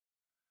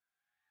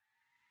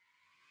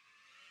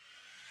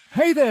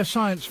Hey there,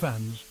 science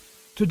fans!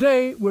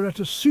 Today we're at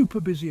a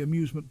super busy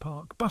amusement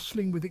park,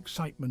 bustling with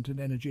excitement and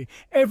energy.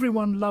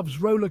 Everyone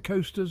loves roller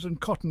coasters and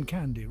cotton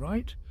candy,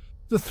 right?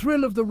 The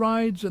thrill of the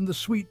rides and the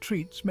sweet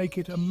treats make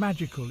it a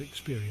magical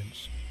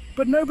experience.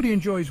 But nobody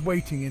enjoys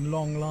waiting in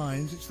long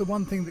lines. It's the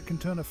one thing that can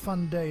turn a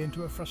fun day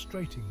into a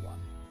frustrating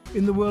one.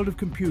 In the world of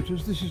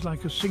computers, this is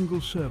like a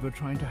single server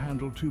trying to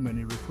handle too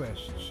many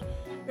requests.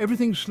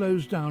 Everything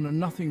slows down and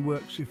nothing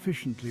works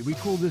efficiently. We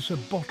call this a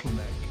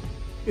bottleneck.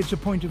 It's a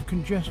point of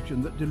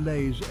congestion that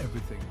delays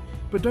everything.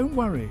 But don't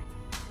worry.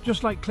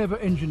 Just like clever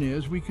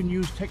engineers, we can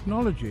use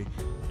technology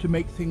to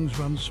make things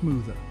run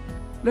smoother.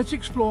 Let's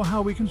explore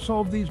how we can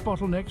solve these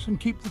bottlenecks and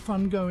keep the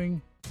fun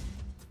going.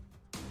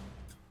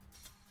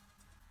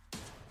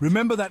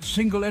 Remember that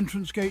single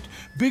entrance gate?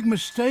 Big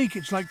mistake.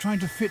 It's like trying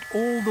to fit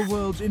all the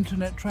world's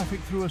internet traffic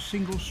through a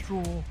single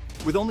straw.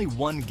 With only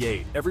one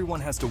gate,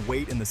 everyone has to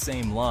wait in the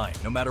same line,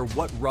 no matter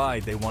what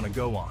ride they want to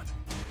go on.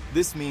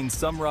 This means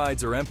some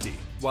rides are empty,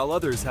 while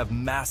others have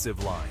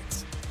massive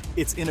lines.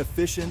 It's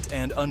inefficient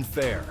and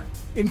unfair.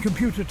 In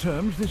computer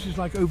terms, this is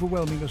like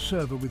overwhelming a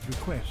server with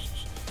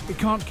requests. It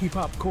can't keep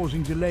up,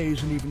 causing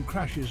delays and even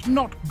crashes.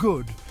 Not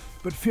good.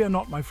 But fear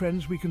not, my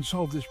friends, we can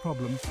solve this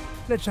problem.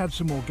 Let's add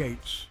some more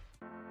gates.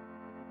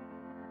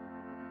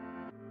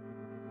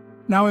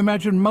 Now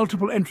imagine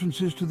multiple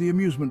entrances to the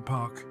amusement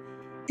park.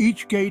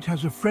 Each gate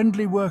has a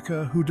friendly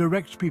worker who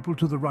directs people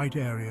to the right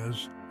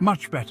areas.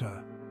 Much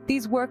better.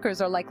 These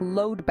workers are like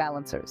load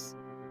balancers.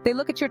 They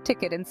look at your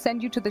ticket and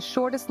send you to the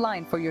shortest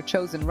line for your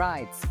chosen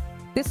rides.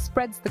 This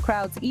spreads the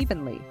crowds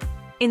evenly.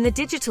 In the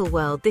digital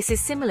world, this is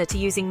similar to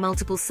using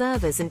multiple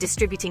servers and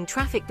distributing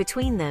traffic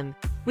between them.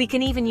 We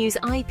can even use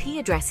IP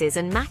addresses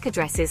and MAC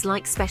addresses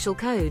like special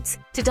codes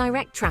to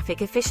direct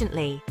traffic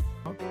efficiently.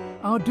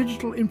 Our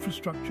digital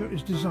infrastructure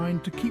is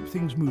designed to keep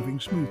things moving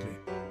smoothly.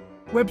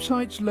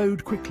 Websites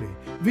load quickly,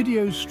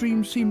 videos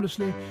stream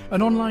seamlessly,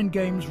 and online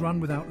games run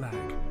without lag.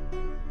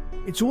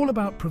 It's all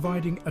about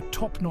providing a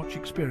top-notch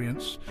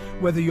experience,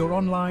 whether you're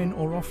online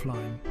or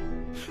offline.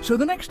 So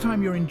the next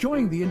time you're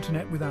enjoying the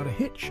internet without a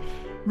hitch,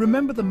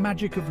 remember the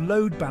magic of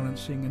load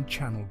balancing and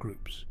channel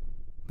groups.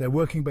 They're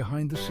working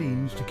behind the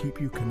scenes to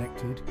keep you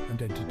connected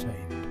and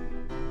entertained.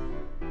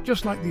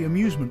 Just like the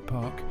amusement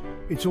park,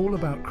 it's all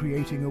about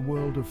creating a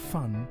world of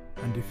fun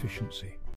and efficiency.